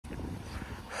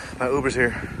My Uber's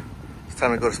here. It's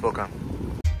time to go to Spocom.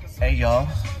 Hey y'all,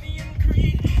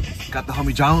 got the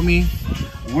homie John with me.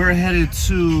 We're headed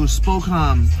to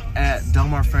Spocom at Del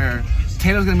Mar Fair.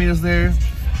 Taylor's gonna meet us there.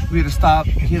 We had to stop,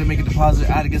 he had to make a deposit,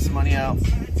 I had to get some money out.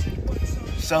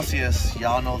 Celsius,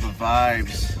 y'all know the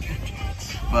vibes.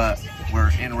 But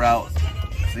we're en route.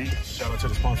 See? Shout out to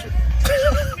the sponsor.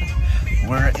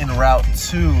 We're en route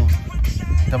to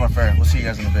Del Mar Fair. We'll see you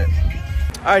guys in a bit.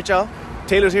 All right, y'all.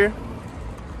 Taylor's here.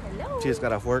 Hello. She just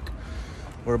got off work.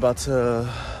 We're about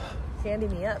to...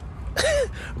 Standing me up.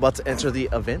 about to enter the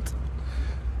event.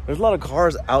 There's a lot of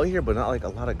cars out here, but not like a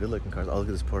lot of good-looking cars. Oh, look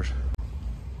at this Porsche.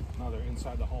 No, they're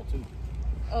inside the hall, too.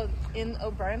 Oh, in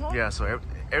O'Brien Hall? Yeah, so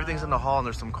everything's in the hall, and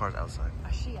there's some cars outside.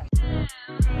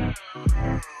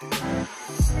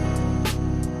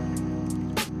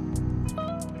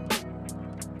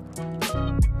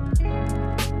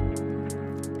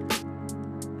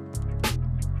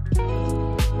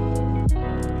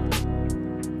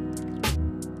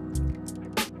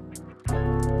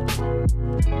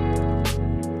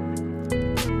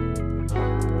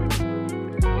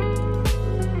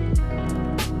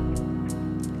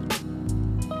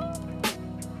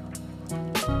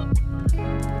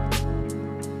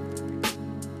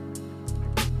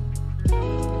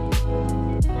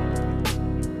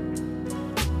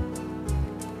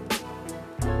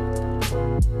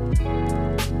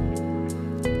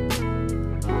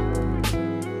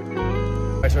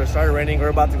 Alright, so it started raining. We're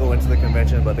about to go into the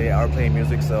convention, but they are playing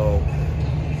music, so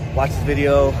watch this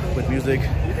video with music.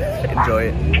 Enjoy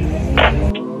it.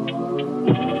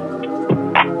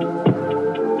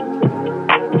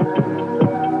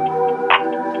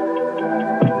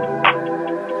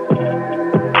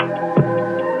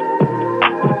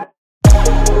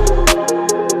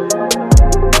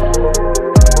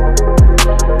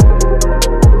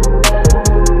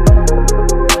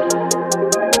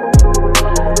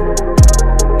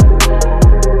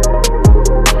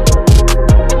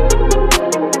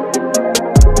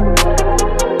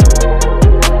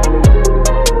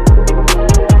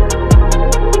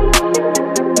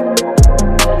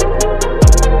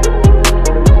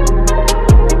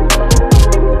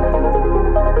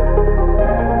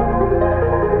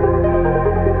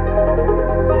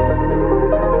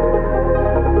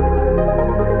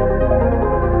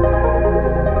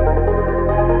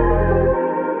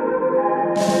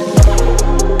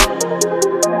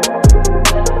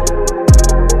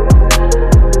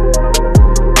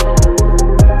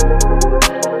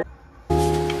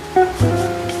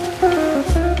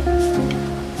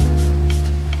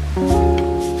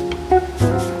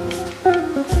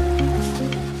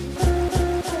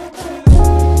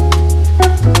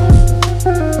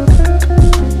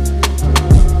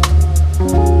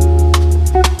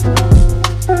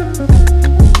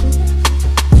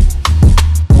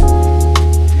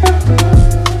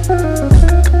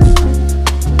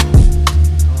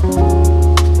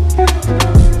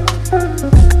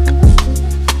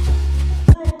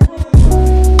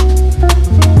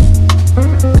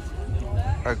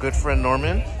 Our good friend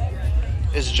Norman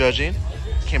is judging.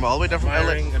 Came all the way down from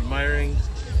LA. Admiring.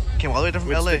 Came all the way down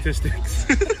from LA. Statistics.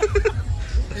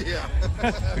 Yeah.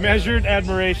 Measured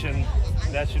admiration.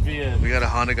 That should be it. We got a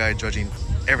Honda guy judging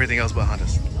everything else but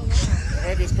Hondas. I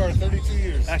had this car 32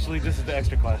 years. Actually, this is the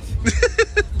extra class.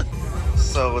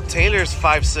 So Taylor's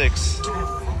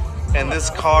 5'6", and this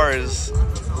car is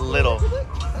little.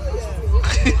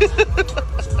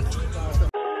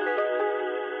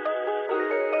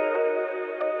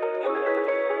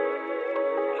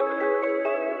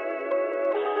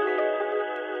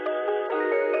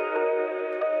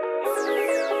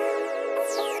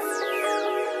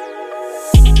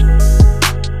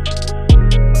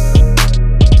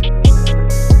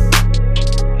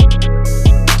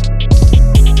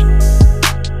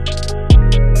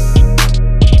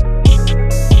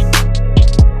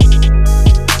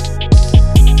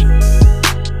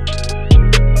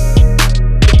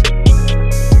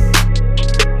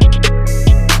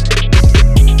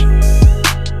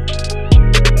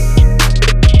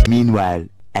 Meanwhile,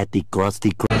 at the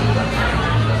Krusty Krab.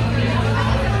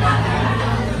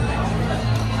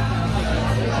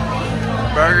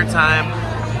 Burger time.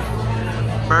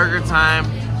 Burger time.